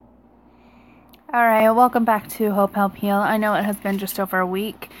Alright, welcome back to Hope Help Heal. I know it has been just over a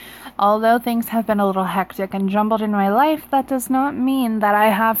week. Although things have been a little hectic and jumbled in my life, that does not mean that I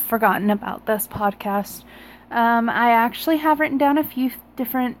have forgotten about this podcast. I actually have written down a few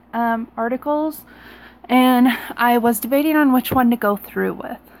different articles, and I was debating on which one to go through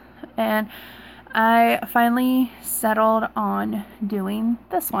with. And I finally settled on doing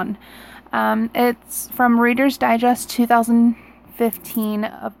this one. It's from Reader's Digest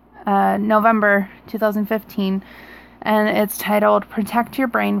 2015, November 2015, and it's titled Protect Your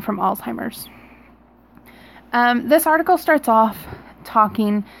Brain from Alzheimer's. This article starts off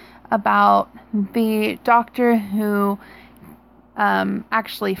talking about the doctor who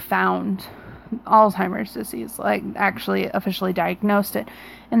actually found Alzheimer's disease, like actually officially diagnosed it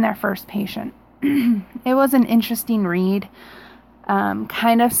in their first patient. It was an interesting read.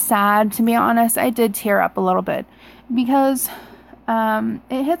 Kind of sad, to be honest. I did tear up a little bit because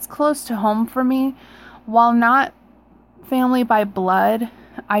it hits close to home for me. While not family by blood,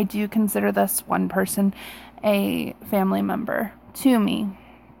 I do consider this one person a family member to me.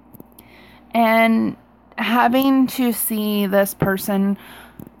 And having to see this person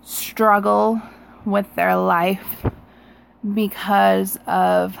struggle with their life because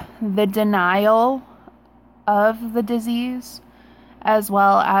of the denial of the disease, as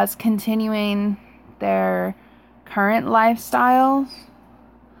well as continuing their current lifestyles,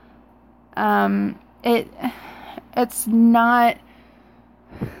 it's not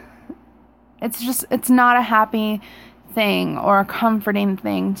a happy thing or a comforting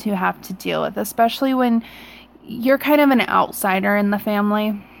thing to have to deal with, especially when you're kind of an outsider in the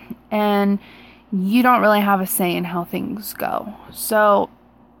family and you don't really have a say in how things go. So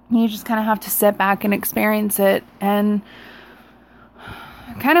you just kind of have to sit back and experience it and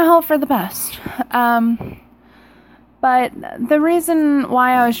kind of hope for the best. But the reason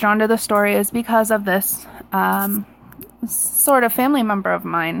why I was drawn to the story is because of this sort of family member of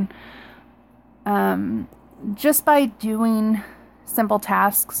mine. Just by doing simple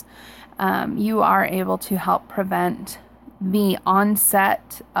tasks, you are able to help prevent the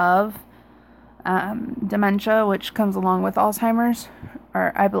onset of dementia, which comes along with Alzheimer's,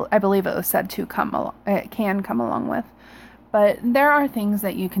 or I believe it was said to it can come along with. But there are things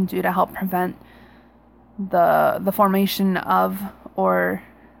that you can do to help prevent the formation of, or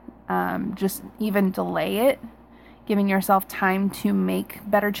just even delay it, giving yourself time to make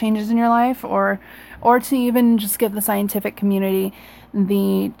better changes in your life, or to even just give the scientific community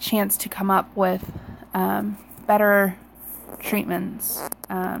the chance to come up with better treatments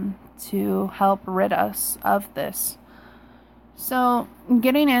to help rid us of this. So,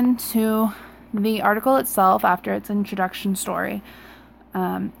 getting into the article itself after its introduction story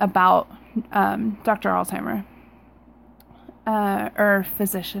about Dr. Alzheimer, or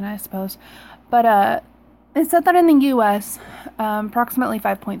physician, I suppose. But it said that in the U.S., approximately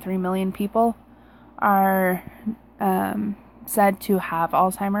 5.3 million people are said to have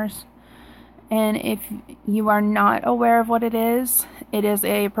Alzheimer's. And if you are not aware of what it is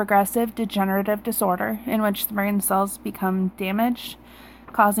a progressive degenerative disorder in which the brain cells become damaged,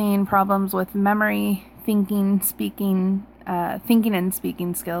 causing problems with memory, thinking and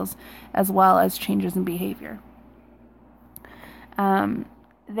speaking skills, as well as changes in behavior.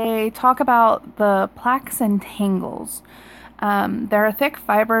 They talk about the plaques and tangles. There are thick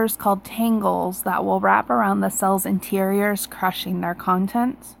fibers called tangles that will wrap around the cell's interiors, crushing their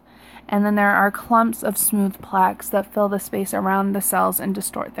contents. And then there are clumps of smooth plaques that fill the space around the cells and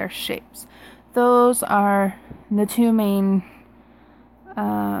distort their shapes. Those are the two main,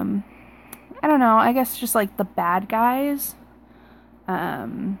 I guess just like the bad guys.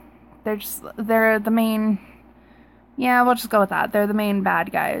 They're the main, we'll just go with that. They're the main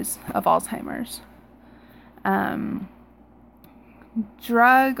bad guys of Alzheimer's.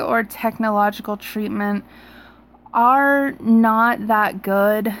 Drug or technological treatment are not that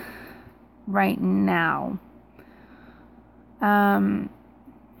good right now. But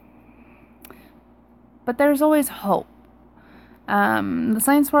there's always hope. The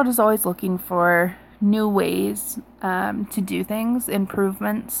science world is always looking for new ways to do things,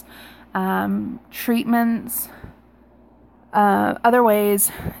 improvements, treatments, other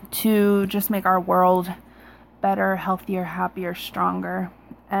ways to just make our world better, healthier, happier, stronger.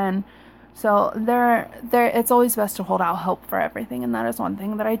 And so it's always best to hold out hope for everything, and that is one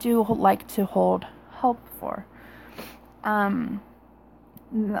thing that I do like to hold hope for. While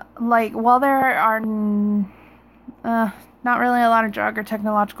there are not really a lot of drug or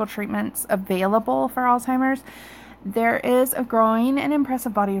technological treatments available for Alzheimer's, there is a growing and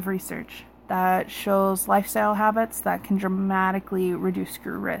impressive body of research that shows lifestyle habits that can dramatically reduce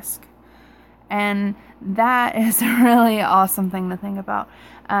your risk. And that is a really awesome thing to think about.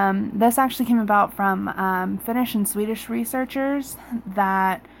 This actually came about from Finnish and Swedish researchers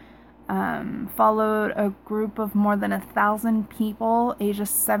that followed a group of more than 1,000 people ages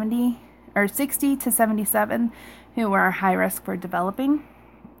 60 to 77 who were high risk for developing.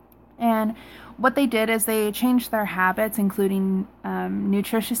 And what they did is they changed their habits, including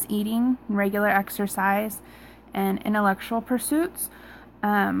nutritious eating, regular exercise, and intellectual pursuits,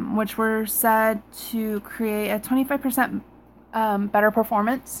 which were said to create a 25% better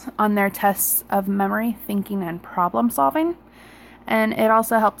performance on their tests of memory, thinking, and problem solving. And it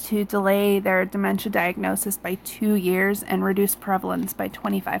also helped to delay their dementia diagnosis by 2 years and reduce prevalence by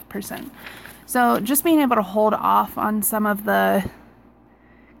 25%. So just being able to hold off on some of the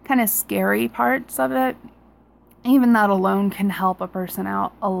kind of scary parts of it, even that alone can help a person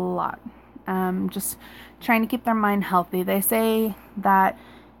out a lot. Just trying to keep their mind healthy. They say that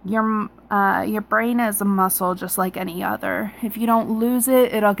your brain is a muscle just like any other. If you don't lose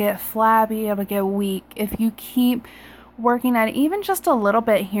it, it'll get flabby, it'll get weak. If you keep working at it, even just a little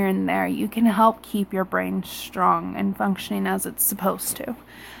bit here and there, you can help keep your brain strong and functioning as it's supposed to.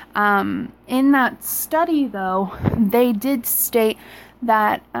 In that study, though, they did state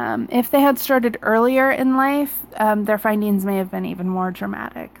that if they had started earlier in life, their findings may have been even more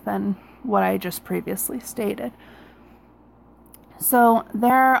dramatic than what I just previously stated. So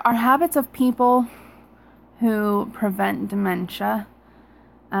there are habits of people who prevent dementia.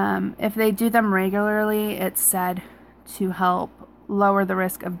 If they do them regularly, it's said to help lower the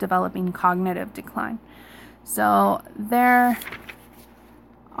risk of developing cognitive decline. So there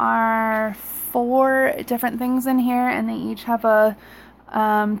are 4 different things in here, and they each have a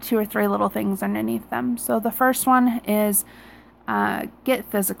 2 or 3 little things underneath them. So the first one is get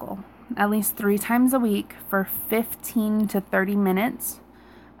physical at least 3 times a week for 15 to 30 minutes.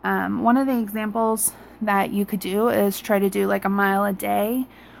 One of the examples that you could do is try to do like a mile a day,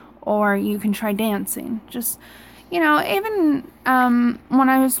 or you can try dancing. Just, even when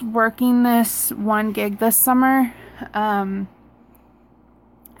I was working this one gig this summer, I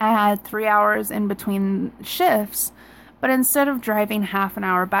had 3 hours in between shifts, but instead of driving half an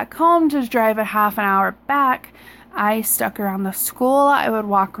hour back home to drive a half an hour back, I stuck around the school. I would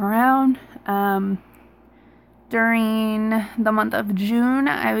walk around. During the month of June,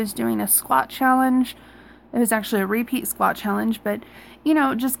 I was doing a squat challenge. It was actually a repeat squat challenge, but,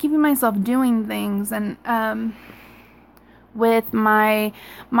 just keeping myself doing things. And with my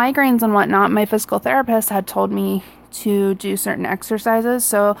migraines and whatnot, my physical therapist had told me to do certain exercises.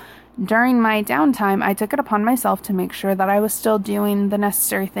 So during my downtime, I took it upon myself to make sure that I was still doing the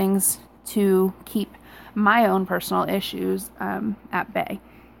necessary things to keep my own personal issues at bay.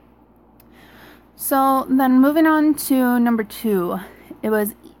 So then moving on to number 2, it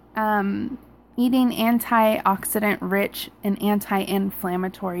was eating antioxidant rich and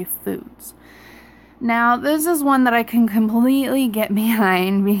anti-inflammatory foods. Now, this is one that I can completely get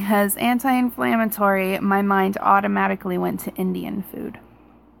behind because anti-inflammatory, my mind automatically went to Indian food.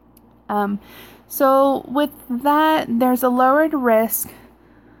 So with that, there's a lowered risk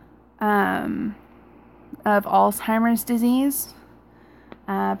of Alzheimer's disease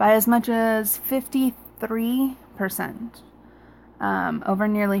by as much as 53% over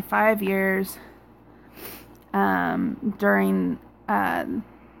nearly 5 years during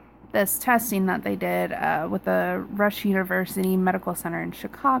this testing that they did with the Rush University Medical Center in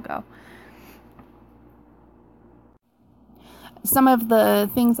Chicago. Some of the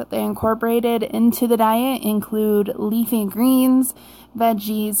things that they incorporated into the diet include leafy greens,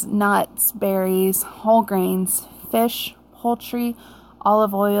 veggies, nuts, berries, whole grains, fish, poultry,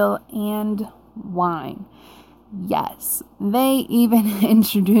 olive oil, and wine. Yes, they even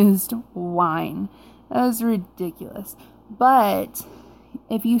introduced wine. That was ridiculous. But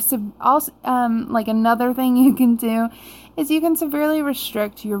if you another thing you can do is you can severely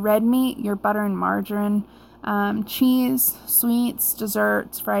restrict your red meat, your butter and margarine, cheese, sweets,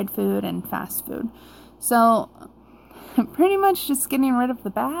 desserts, fried food, and fast food. So pretty much just getting rid of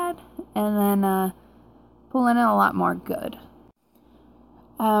the bad and then pulling in a lot more good.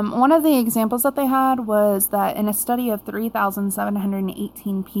 One of the examples that they had was that in a study of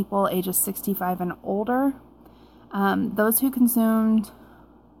 3,718 people ages 65 and older, those who consumed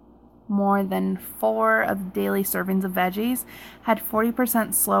more than 4 of daily servings of veggies had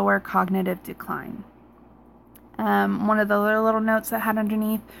 40% slower cognitive decline. One of the other little notes that had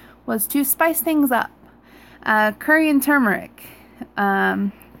underneath was to spice things up. Curry and turmeric.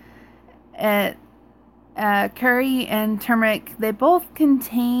 Curry and turmeric, they both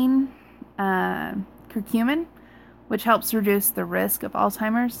contain curcumin, which helps reduce the risk of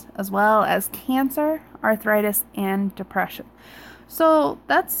Alzheimer's, as well as cancer, arthritis, and depression. So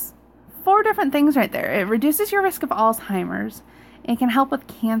that's 4 different things right there. It reduces your risk of Alzheimer's. It can help with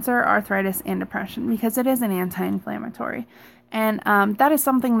cancer, arthritis, and depression because it is an anti-inflammatory. And that is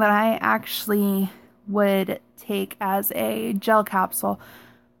something that I actually would take as a gel capsule,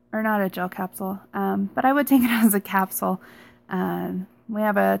 or not a gel capsule, but I would take it as a capsule. We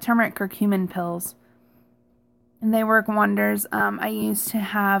have a turmeric curcumin pills, and they work wonders. I used to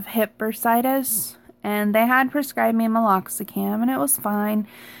have hip bursitis, and they had prescribed me meloxicam, and it was fine,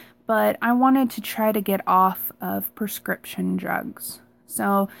 but I wanted to try to get off of prescription drugs.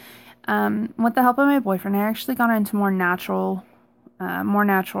 So, with the help of my boyfriend, I actually got into more natural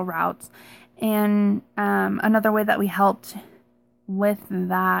routes. And another way that we helped with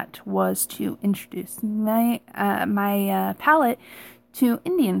that was to introduce my palate to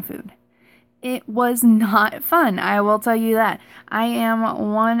Indian food. It was not fun, I will tell you that. I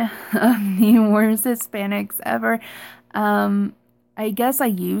am one of the worst Hispanics ever. I guess I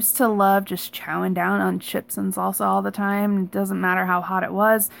used to love just chowing down on chips and salsa all the time. It doesn't matter how hot it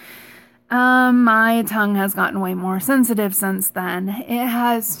was. My tongue has gotten way more sensitive since then. It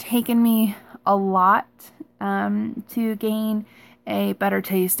has taken me a lot to gain a better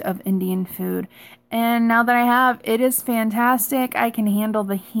taste of Indian food. And now that I have, it is fantastic. I can handle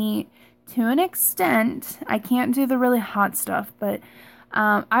the heat to an extent. I can't do the really hot stuff, but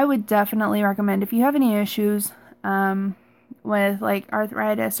I would definitely recommend, if you have any issues with like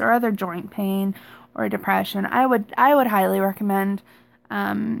arthritis or other joint pain or depression, I would highly recommend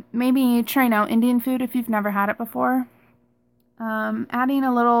maybe trying out Indian food if you've never had it before. Adding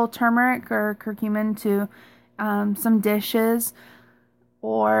a little turmeric or curcumin to some dishes,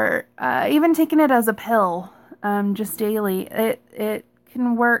 or even taking it as a pill just daily. It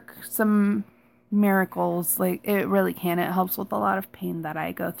can work some miracles. Like, it really can. It helps with a lot of pain that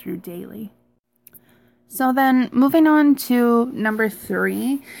I go through daily. So then moving on to number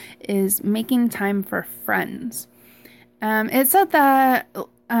 3 is making time for friends. It said that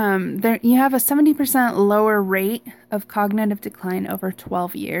you have a 70% lower rate of cognitive decline over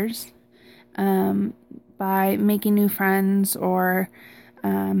 12 years by making new friends or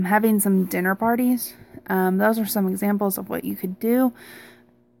having some dinner parties. Those are some examples of what you could do.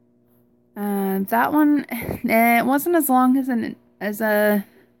 That one, it wasn't as long as the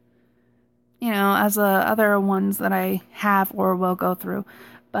other ones that I have or will go through.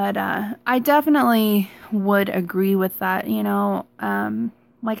 But I definitely would agree with that,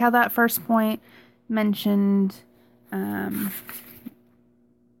 like how that first point mentioned, or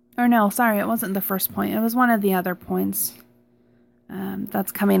no, sorry, it wasn't the first point. It was one of the other points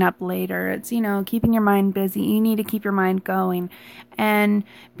that's coming up later. It's, keeping your mind busy. You need to keep your mind going. And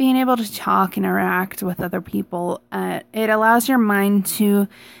being able to talk, interact with other people, it allows your mind to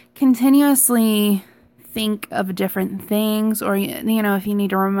continuously think of different things, or if you need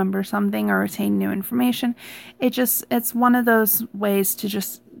to remember something or retain new information, it's one of those ways to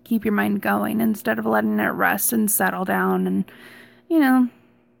just keep your mind going instead of letting it rest and settle down. And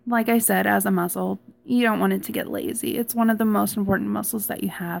like I said, as a muscle, you don't want it to get lazy. It's one of the most important muscles that you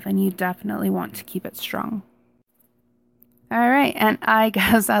have, and you definitely want to keep it strong. All right, and I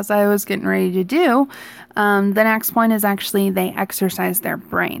guess as I was getting ready to do, the next point is actually they exercise their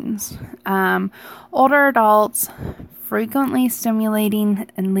brains. Older adults frequently stimulating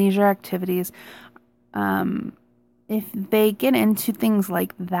and leisure activities, if they get into things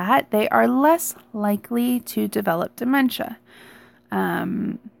like that, they are less likely to develop dementia.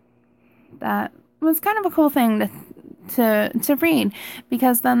 That was kind of a cool thing to read,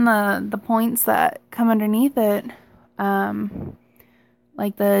 because then the points that come underneath it,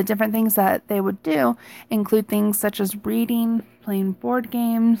 like the different things that they would do, include things such as reading, playing board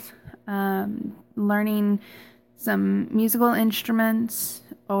games, learning some musical instruments,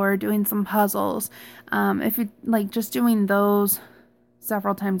 or doing some puzzles. If you like just doing those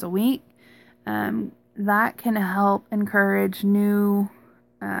several times a week, that can help encourage new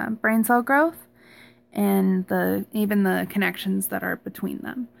brain cell growth and even the connections that are between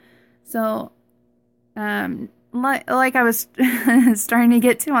them. So, like I was starting to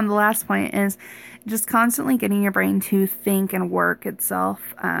get to on the last point, is just constantly getting your brain to think and work itself,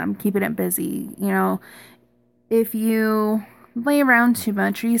 keeping it busy. If you lay around too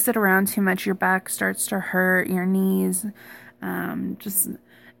much or you sit around too much, your back starts to hurt, your knees,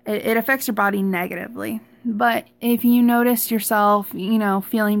 it affects your body negatively. But if you notice yourself,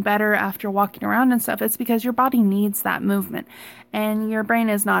 feeling better after walking around and stuff, it's because your body needs that movement, and your brain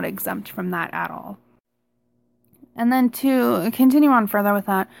is not exempt from that at all. And then to continue on further with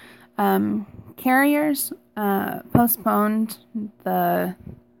that, carriers postponed the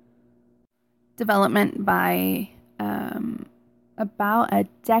development by about a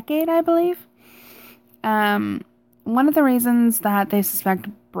decade, I believe. One of the reasons that they suspect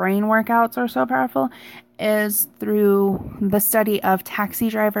brain workouts are so powerful is through the study of taxi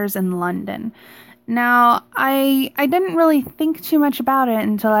drivers in London. Now, I didn't really think too much about it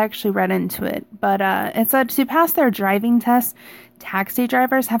until I actually read into it, but it said to pass their driving test, taxi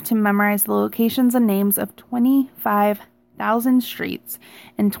drivers have to memorize the locations and names of 25,000 streets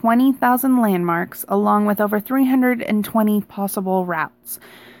and 20,000 landmarks, along with over 320 possible routes.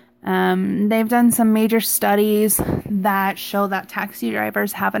 They've done some major studies that show that taxi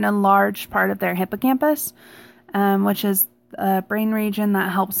drivers have an enlarged part of their hippocampus, which is a brain region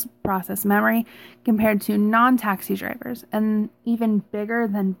that helps process memory, compared to non-taxi drivers, and even bigger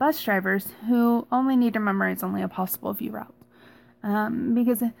than bus drivers who only need to memorize only a possible few routes.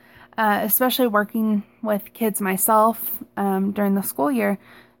 Because especially working with kids myself during the school year,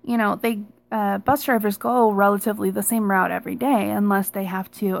 bus drivers go relatively the same route every day unless they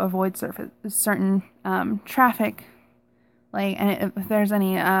have to avoid certain traffic, and if there's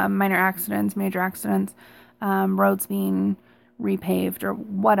any minor accidents, major accidents, roads being repaved or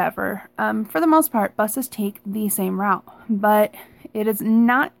whatever. For the most part, buses take the same route, but it is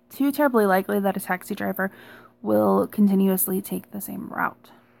not too terribly likely that a taxi driver will continuously take the same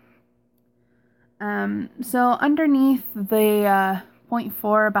route. So underneath the point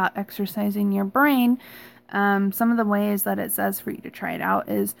 4 about exercising your brain, some of the ways that it says for you to try it out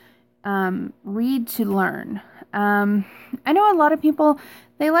is read to learn. I know a lot of people,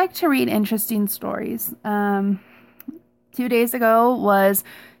 they like to read interesting stories. 2 days ago was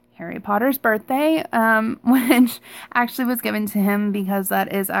Harry Potter's birthday, which actually was given to him because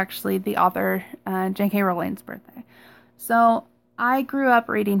that is actually the author, J.K. Rowling's birthday. So I grew up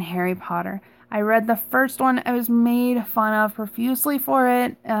reading Harry Potter. I read the first one. I was made fun of profusely for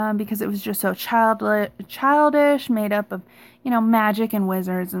it because it was just so childish, made up of, magic and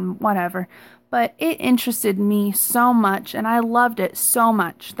wizards and whatever. But it interested me so much, and I loved it so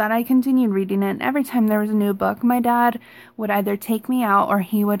much that I continued reading it. And every time there was a new book, my dad would either take me out or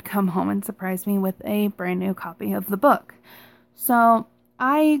he would come home and surprise me with a brand new copy of the book. So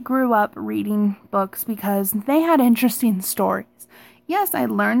I grew up reading books because they had interesting stories. Yes, I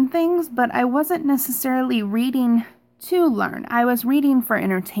learned things, but I wasn't necessarily reading to learn. I was reading for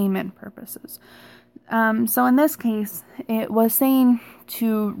entertainment purposes. So in this case, it was saying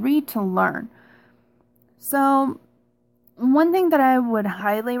to read to learn. So one thing that I would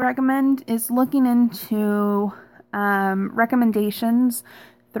highly recommend is looking into recommendations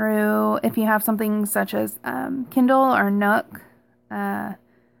through, if you have something such as Kindle or Nook.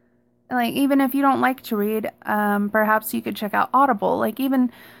 Even if you don't like to read, perhaps you could check out Audible. I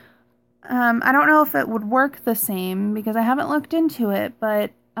don't know if it would work the same because I haven't looked into it,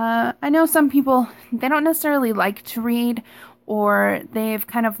 but I know some people, they don't necessarily like to read, or they've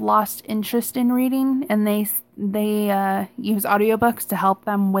kind of lost interest in reading, and they use audiobooks to help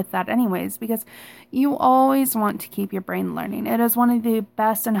them with that anyways, because you always want to keep your brain learning. It is one of the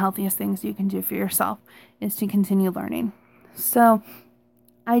best and healthiest things you can do for yourself, is to continue learning. So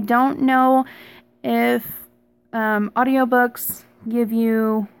I don't know if audiobooks give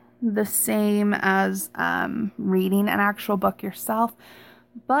you the same as reading an actual book yourself,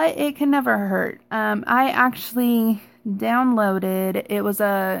 but it can never hurt. I actually downloaded, it was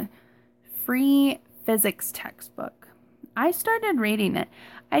a free physics textbook. I started reading it.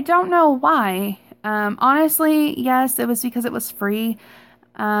 I don't know why. Honestly, yes, it was because it was free.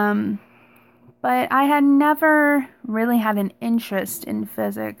 But I had never really had an interest in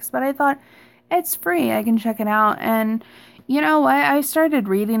physics, but I thought, it's free, I can check it out. And you know what? I started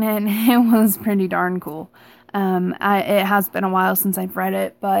reading it and it was pretty darn cool. It has been a while since I've read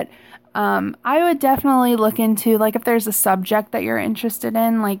it, but I would definitely look into, if there's a subject that you're interested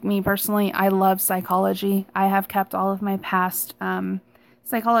in. Like me personally, I love psychology. I have kept all of my past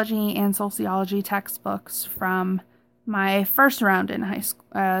psychology and sociology textbooks from my first round in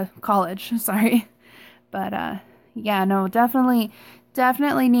college, sorry. But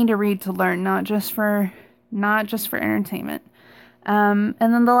definitely need to read to learn, not just for entertainment. And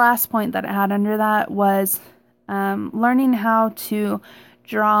then the last point that I had under that was learning how to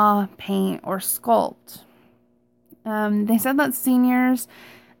draw, paint, or sculpt. They said that seniors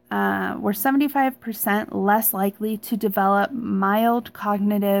were 75% less likely to develop mild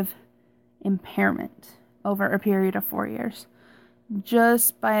cognitive impairment over a period of 4 years,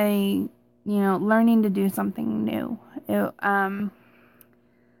 just by, learning to do something new. I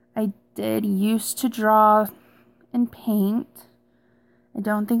did used to draw and paint. I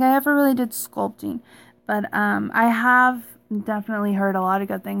don't think I ever really did sculpting, But I have definitely heard a lot of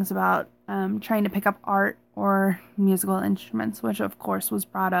good things about trying to pick up art or musical instruments, which of course was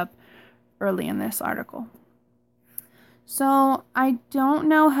brought up early in this article. So I don't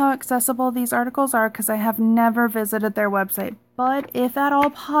know how accessible these articles are because I have never visited their website, but if at all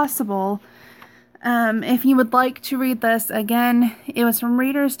possible, if you would like to read this, again, it was from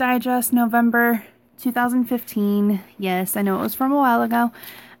Reader's Digest, November 2015. Yes, I know it was from a while ago,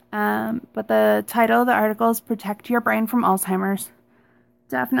 but the title of the article is Protect Your Brain from Alzheimer's.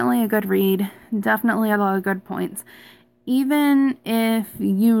 Definitely a good read, definitely a lot of good points. Even if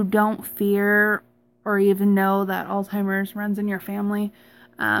you don't fear or even know that Alzheimer's runs in your family,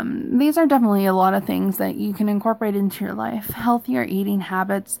 these are definitely a lot of things that you can incorporate into your life. Healthier eating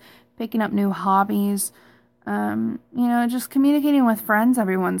habits, picking up new hobbies, just communicating with friends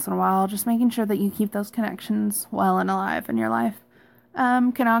every once in a while, just making sure that you keep those connections well and alive in your life,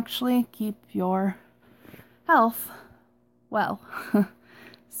 can actually keep your health well.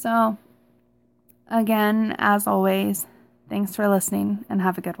 So, again, as always, thanks for listening and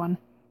have a good one.